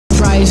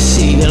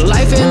icy.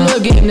 Life ain't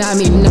looking at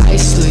me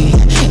nicely.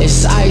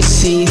 It's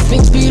icy.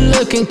 Things be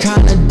looking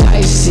kinda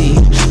dicey.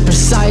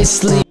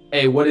 Precisely.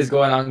 Hey, what is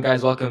going on,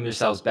 guys? Welcome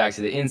yourselves back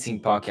to the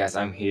Insane Podcast.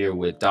 I'm here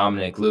with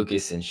Dominic,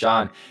 Lucas, and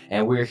Sean,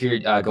 and we're here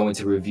going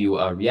to review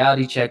a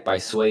reality check by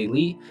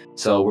Swae.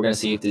 So we're gonna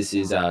see if this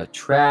is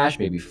trash,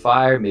 maybe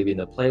fire, maybe in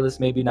the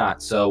playlist, maybe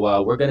not.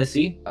 So we're gonna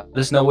see. Let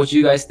us know what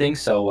you guys think.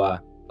 So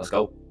let's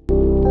go.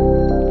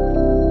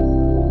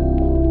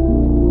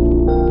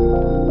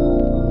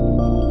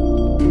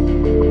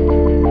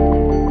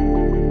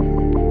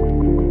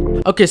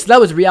 Okay, so that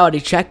was Reality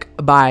Check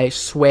by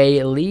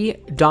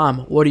Swae. Dom,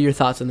 what are your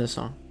thoughts on this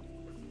song?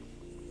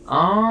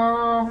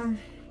 I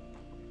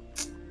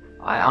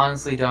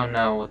honestly don't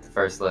know with the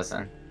first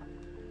listen.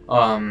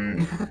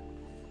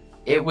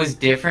 It was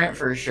different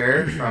for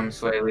sure from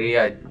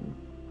Swae.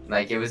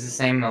 It was the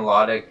same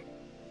melodic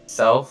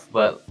self,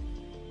 but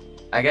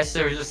I guess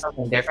there was just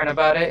something different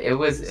about it. It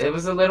was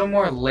a little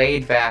more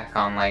laid back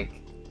on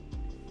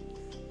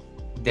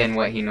than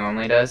what he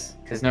normally does,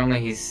 because normally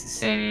he's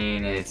singing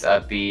and it's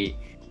upbeat,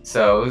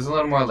 so it was a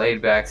little more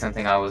laid back,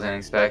 something I wasn't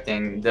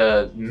expecting.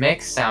 The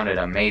mix sounded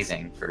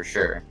amazing for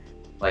sure,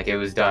 like it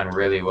was done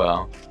really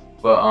well,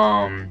 but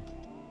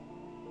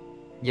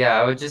yeah,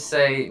 I would just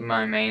say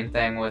my main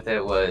thing with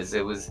it was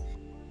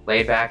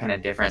laid back in a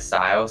different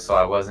style, so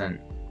I wasn't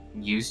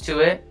used to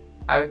it,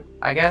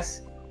 I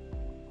guess.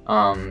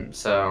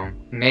 So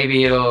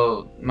maybe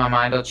my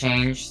mind will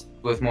change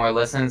with more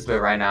listens, but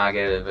right now I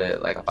give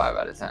it like a 5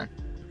 out of 10.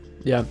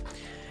 Yeah,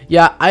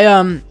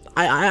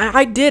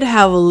 I did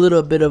have a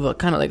little bit of a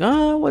kind of like,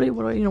 what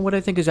do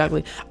I think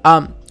exactly?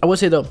 I would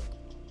say though,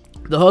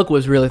 the hook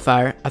was really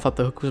fire. I thought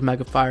the hook was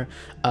mega fire.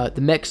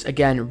 The mix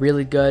again,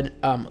 really good.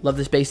 Love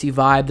the spacey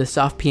vibe, the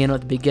soft piano at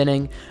the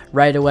beginning.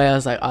 Right away, I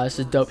was like, oh, this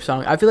is a dope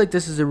song. I feel like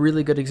this is a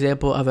really good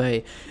example of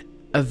a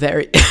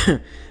very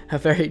a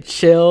very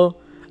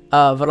chill,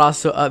 but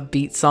also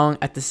upbeat song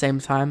at the same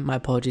time. My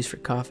apologies for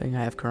coughing.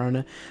 I have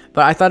corona,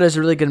 but I thought it was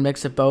a really good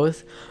mix of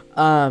both.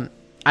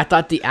 I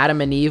thought the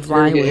Adam and Eve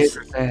line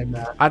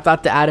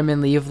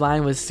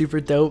was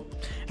super dope.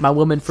 My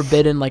woman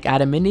forbidden, like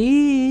Adam and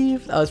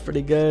Eve. That was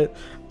pretty good.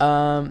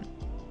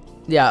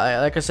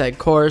 Yeah, like I said,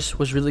 chorus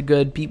was really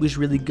good. Beat was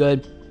really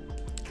good.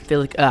 I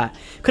feel like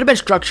could have been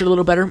structured a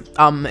little better.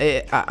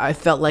 I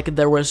felt like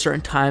there were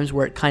certain times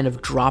where it kind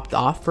of dropped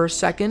off for a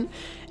second.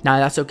 Now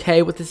that's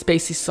okay with the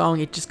spacey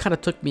song. It just kind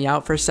of took me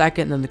out for a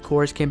second, and then the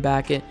chorus came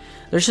back.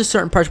 There's just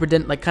certain parts where it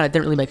didn't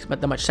really make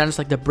that much sense.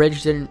 Like the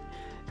bridge didn't.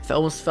 It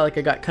almost felt like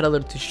it got cut a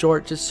little too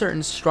short. Just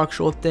certain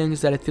structural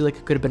things that I feel like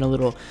it could have been a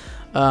little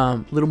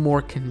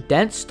more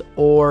condensed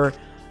or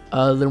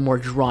a little more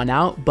drawn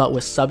out, but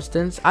with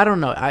substance. I don't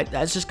know.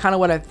 That's just kind of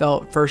what I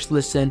felt first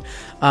listen,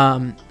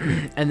 and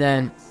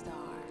then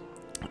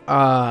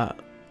that's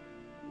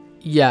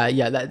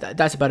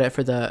about it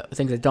for the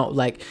things I don't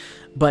like.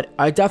 But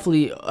I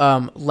definitely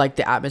like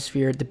the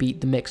atmosphere, the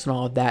beat, the mix, and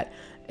all of that,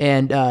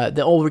 and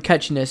the over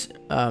catchiness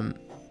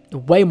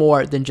way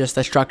more than just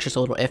the structure's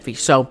a little iffy.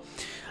 So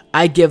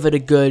I give it a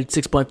good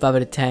 6.5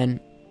 out of 10,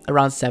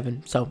 around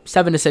 7. So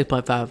 7 to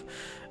 6.5,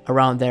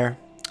 around there.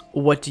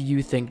 What do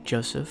you think,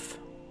 Joseph?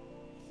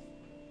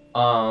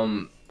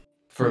 For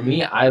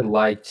me, I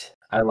liked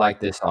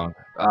this song.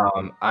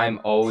 I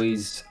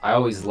always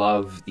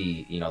love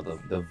the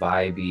the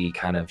vibey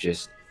kind of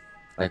just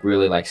like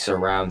really like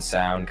surround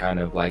sound kind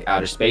of like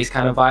outer space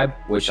kind of vibe,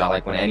 which I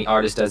like when any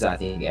artist does that. I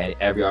think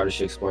every artist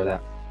should explore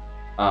that.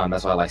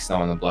 That's why I like Snow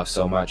on the Bluff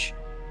so much.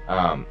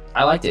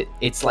 I liked it.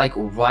 It's like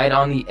right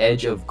on the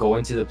edge of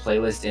going to the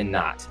playlist and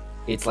not.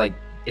 It's like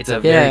it's a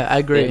very I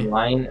agree. thin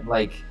line.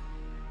 Like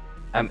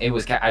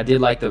I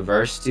did like the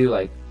verse too.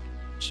 Like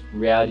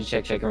reality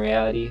check, checking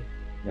reality.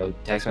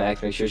 Text my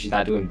ex, make sure she's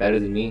not doing better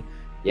than me.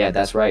 Yeah,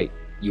 that's right.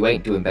 You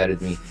ain't doing better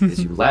than me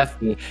because you left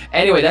me.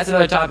 Anyway, that's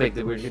another topic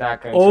that we're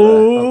not going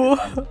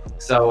to.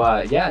 So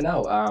yeah,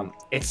 no.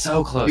 It's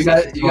so close. You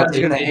guys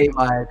are gonna hate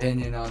my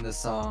opinion on this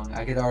song.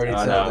 I could already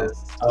tell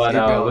this. Oh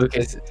no,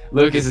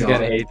 Lucas is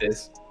gonna hate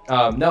this.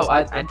 No,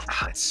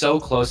 it's so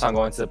close on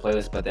going to the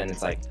playlist, but then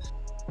it's like,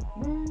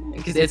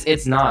 because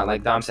it's not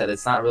like Dom said,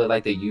 it's not really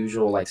like the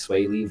usual like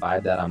Swae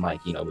vibe that I'm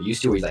like we're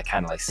used to, where he's like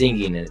kind of like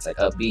singing and it's like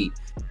upbeat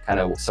kind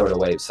of sort of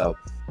wave. So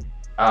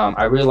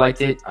I really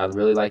liked it. I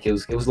really like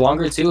it. It was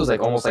longer too. It was like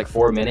almost like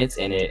 4 minutes,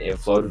 and it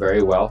flowed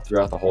very well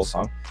throughout the whole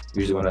song.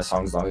 Usually when a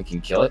song's long, it can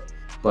kill it,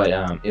 but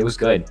it was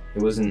good.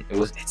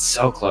 It's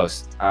so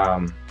close.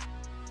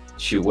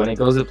 Shoot, when it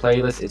goes to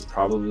playlist,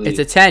 it's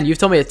a 10. You've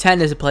told me a 10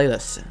 is a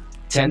playlist.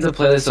 10's a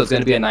playlist, so it's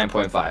gonna be a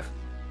 9.5.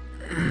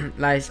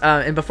 Nice.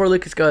 And before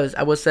Lucas goes,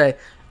 I will say,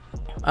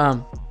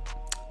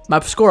 my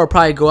score will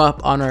probably go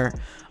up on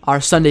our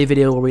Sunday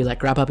video where we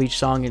like wrap up each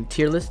song and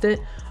tier list it.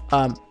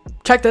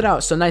 Check that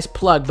out. So nice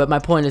plug. But my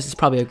point is, it's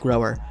probably a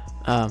grower.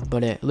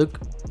 But Luke,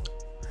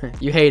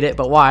 you hate it,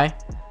 but why?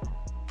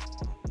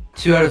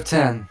 2 out of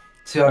 10.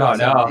 2 out of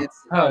 10.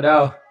 No. Oh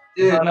no.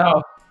 Dude. Oh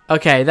no.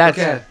 Okay, that's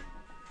okay.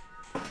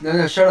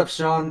 No, shut up,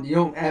 Sean. You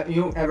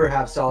don't ever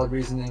have solid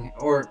reasoning,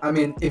 or I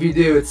mean, if you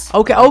do, it's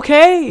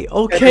okay,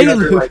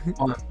 Luke. Like,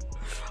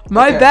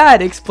 My Okay.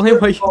 bad. Explain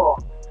what you.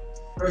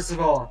 First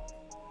of all,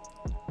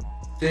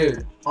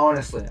 dude,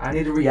 honestly, I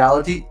need a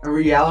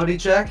reality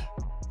check.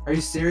 Are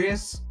you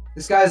serious?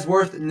 This guy's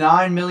worth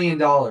 $9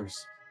 million.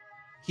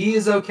 He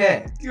is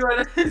okay.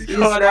 Going He's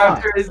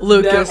after his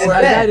Lucas, net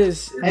worth. that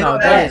is no,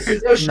 that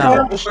is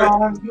no.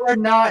 Sean, you are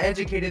not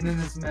educated in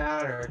this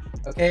matter,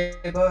 okay,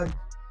 bud?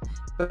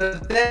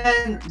 But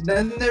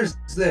then there's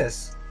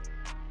this.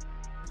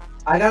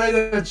 I gotta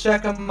go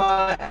check on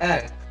my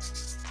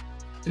ex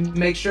to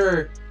make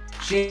sure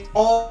he's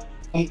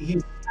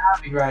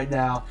having right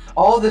now.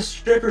 All the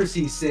strippers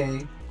he's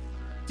seeing,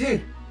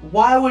 dude.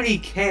 Why would he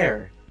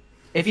care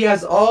if he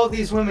has all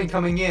these women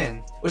coming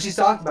in, which he's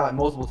talked about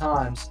multiple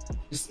times?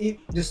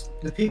 Just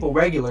the people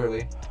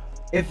regularly.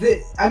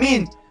 I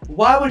mean,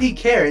 why would he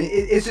care?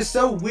 It's just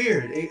so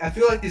weird. I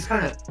feel like these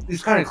kind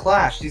of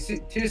clash. These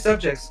two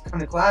subjects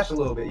kind of clash a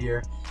little bit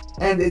here,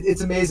 and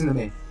it's amazing to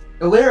me.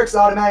 The lyrics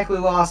automatically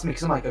lost me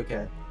because I'm like,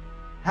 okay,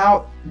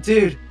 how,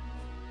 dude?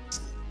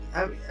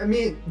 I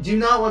mean, do you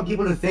not want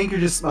people to think you're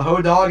just a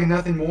hoe dog and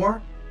nothing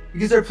more?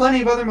 Because there are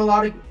plenty of other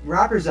melodic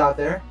rappers out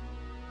there,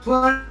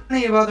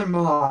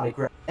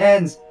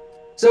 and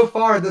so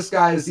far this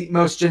guy is the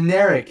most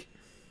generic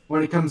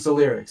when it comes to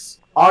lyrics.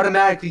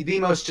 Automatically the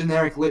most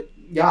generic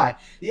guy.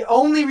 The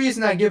only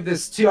reason I give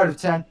this 2 out of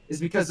 10 is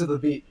because of the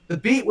beat. The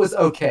beat was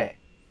okay.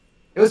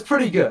 It was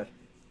pretty good.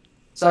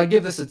 So I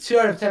give this a 2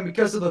 out of 10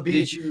 because of the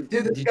beat.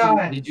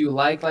 Did you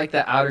like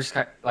the outer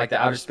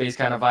space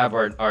kind of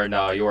vibe, or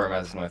no, you weren't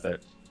messing with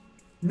it?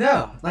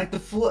 No, like the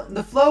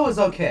flow was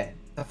okay.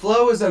 The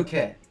flow was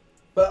okay.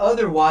 But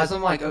otherwise,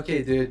 I'm like,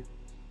 okay, dude.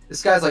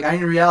 This guy's like, I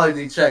need a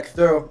reality check.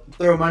 Throw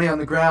money on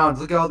the ground.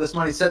 Look at all this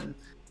money setting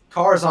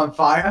cars on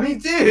fire. I mean,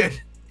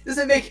 dude,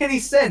 doesn't make any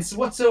sense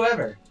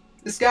whatsoever.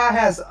 This guy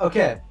has,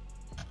 okay,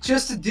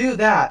 just to do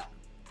that.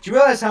 Do you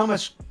realize how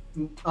much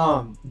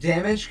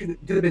damage could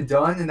have been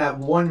done in that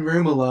one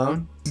room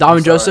alone? Dom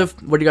and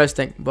Joseph, what do you guys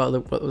think about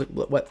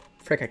what?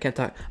 Frick, I can't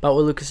talk about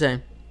what Luke is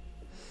saying.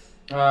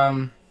 I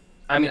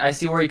mean, I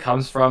see where he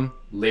comes from,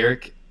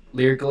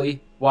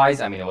 lyrically wise.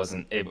 I mean,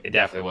 it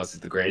definitely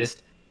wasn't the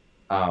greatest.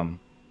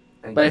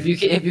 But if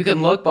you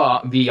can look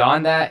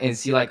beyond that and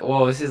see like,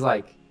 whoa, this is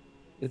like,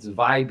 it's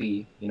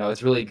vibey, you know,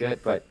 it's really good,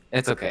 but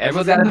it's okay.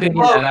 Everyone's got an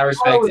opinion, and I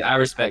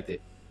respect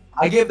it.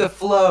 I give the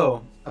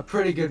flow a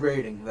pretty good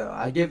rating, though.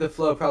 I give the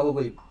flow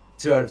probably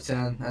 2 out of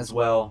 10 as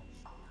well,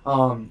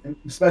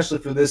 especially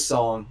for this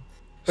song.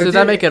 So does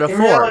that make it a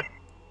 4?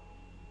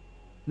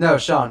 No,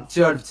 Sean,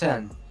 2 out of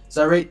 10.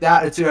 So I rate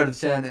that a 2 out of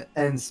 10.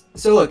 And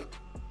so look,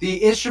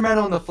 the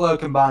instrumental and the flow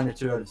combined are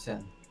 2 out of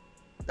 10.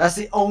 That's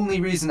the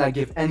only reason I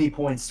give any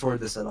points toward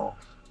this at all.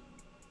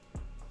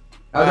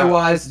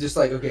 Otherwise, just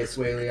like, okay,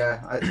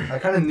 Swae, I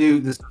kind of knew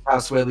this how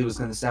Swae was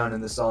going to sound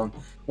in this song.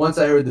 Once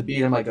I heard the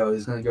beat, I'm like, oh,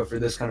 he's going to go for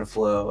this kind of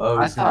flow. Oh,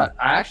 I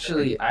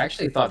actually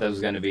thought that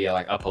was going to be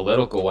like a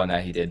political one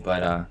that he did,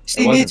 but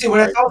see, me too.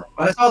 When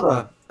I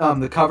saw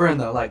the cover and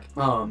the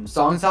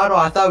song title,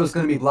 I thought it was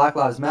going to be Black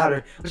Lives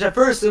Matter. Which at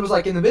first it was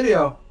like in the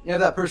video, you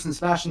have that person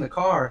smashing the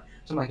car.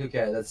 So I'm like,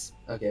 okay, that's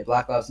okay.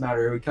 Black Lives Matter,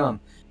 here we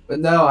come. But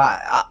no,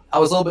 I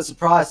was a little bit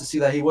surprised to see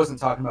that he wasn't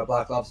talking about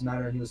Black Lives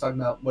Matter, and he was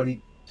talking about what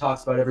he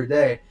talks about every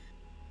day,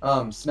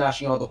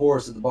 smashing all the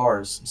whores at the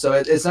bars. So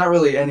it's not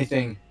really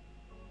anything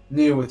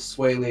new with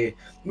Swae,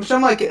 which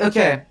I'm like,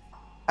 okay.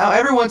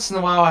 Every once in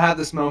a while I have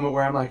this moment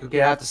where I'm like,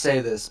 okay, I have to say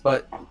this,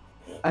 but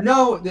I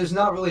know there's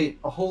not really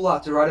a whole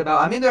lot to write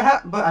about. I mean, there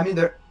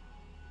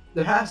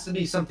has to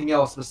be something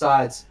else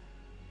besides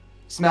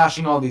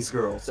smashing all these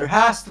girls. There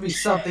has to be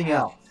something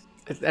else.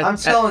 I'm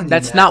telling you,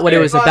 that's man. not what it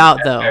was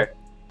about, though.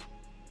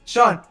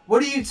 Sean,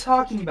 what are you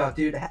talking about,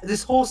 dude?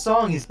 This whole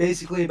song is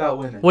basically about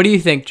women. What do you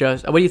think, Joe?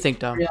 What do you think,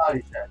 Dom?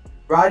 Reality check.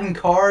 Riding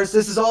cars.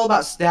 This is all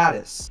about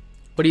status.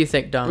 What do you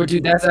think, Dom? But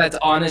dude, that's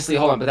honestly,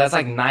 hold on, but that's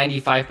like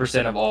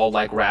 95% of all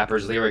like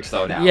rappers' lyrics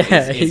though now. Yeah,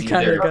 it's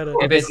kinda either, gotta.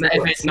 if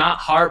it's not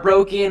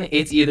heartbroken,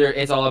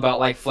 it's all about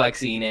like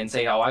flexing and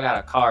saying, oh, I got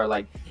a car.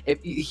 Like if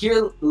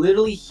you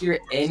literally hear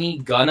any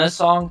Gunna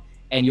song,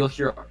 and you'll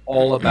hear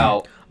all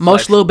about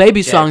most Lil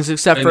Baby songs, yeah,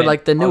 except for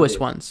like the newest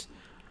ones.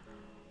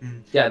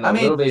 Yeah, no, I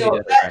mean, Lil Baby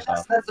does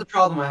that's the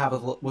problem I have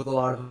with a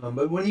lot of them.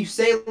 But when you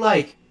say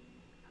like,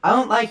 I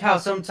don't like how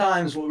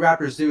sometimes what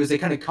rappers do is they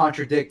kind of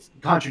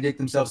contradict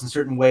themselves in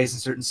certain ways in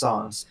certain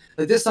songs.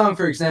 Like this song,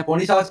 for example,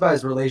 when he talks about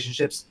his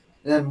relationships,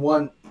 and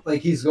then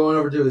he's going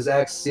over to his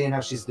ex, seeing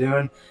how she's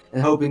doing,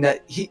 and hoping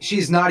that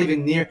she's not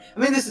even near. I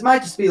mean, this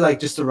might just be like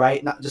just to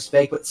write, not just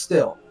fake, but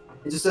still,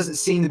 it just doesn't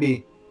seem to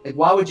be like.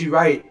 Why would you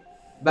write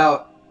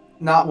about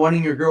not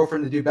wanting your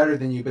girlfriend to do better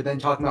than you, but then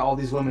talking about all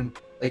these women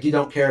like you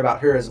don't care about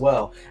her as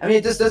well? I mean,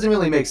 it just doesn't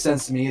really make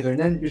sense to me either. And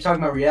then you're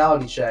talking about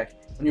reality check.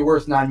 When you're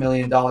worth $9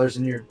 million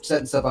and you're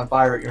setting stuff on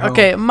fire at your home.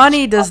 Okay,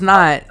 money does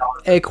not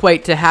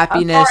equate to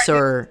happiness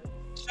or.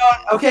 Sean,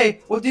 okay,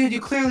 well, dude, you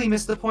clearly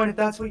missed the point. If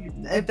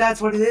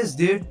that's what it is,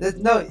 dude.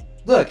 No,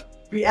 look,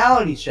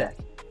 reality check.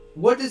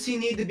 What does he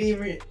need to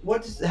be? Why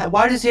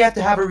does he have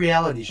to have a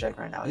reality check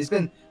right now? He's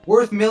been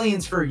worth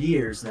millions for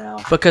years now.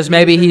 Because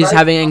maybe he's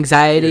having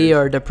anxiety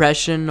or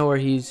depression, or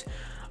he's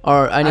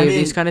or any I of mean-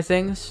 these kind of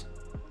things.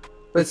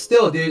 But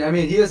still, dude, I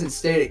mean, he doesn't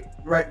state it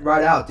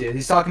right out, dude.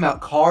 He's talking about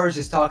cars,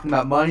 he's talking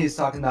about money, he's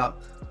talking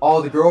about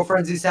all the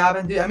girlfriends he's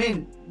having, dude. I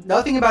mean,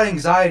 nothing about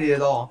anxiety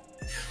at all.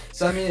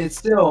 So I mean, it's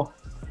still,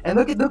 and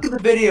look at the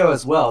video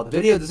as well. The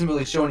video doesn't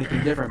really show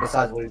anything different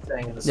besides what he's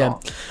saying in the Yeah.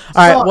 song.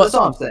 All right, well, That's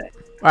all I'm saying.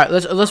 all right,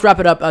 let's wrap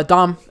it up.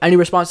 Dom, any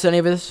response to any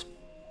of this?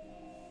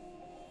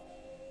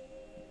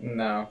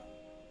 No.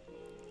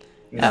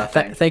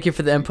 Thank you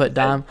for the input,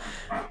 Dom.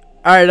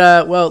 All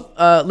right, well,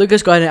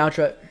 Lucas, go ahead and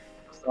outro it.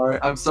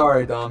 I'm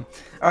sorry, Dom.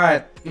 All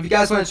right, if you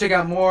guys want to check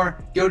out more,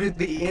 go to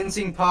the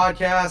Insync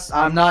podcast.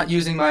 I'm not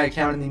using my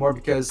account anymore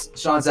because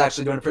Sean's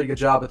actually doing a pretty good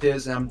job with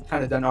his, and I'm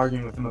kind of done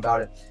arguing with him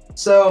about it.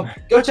 So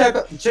go check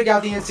out the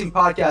Insync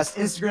podcast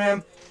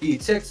Instagram, the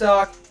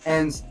TikTok,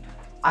 and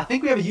I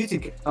think we have a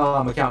YouTube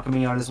account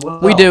coming on as well.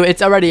 We do.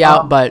 It's already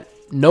out, but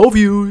no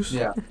views.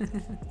 Yeah.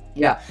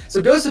 Yeah.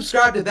 So go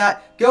subscribe to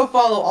that. Go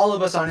follow all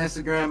of us on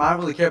Instagram. I don't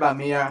really care about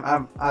me.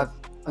 I've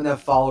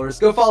enough followers.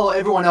 Go follow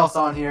everyone else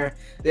on here.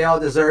 They all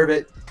deserve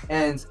it.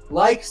 And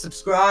like,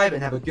 subscribe,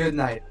 and have a good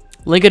night.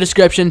 Link in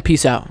description.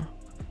 Peace out.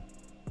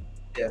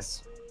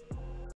 Yes.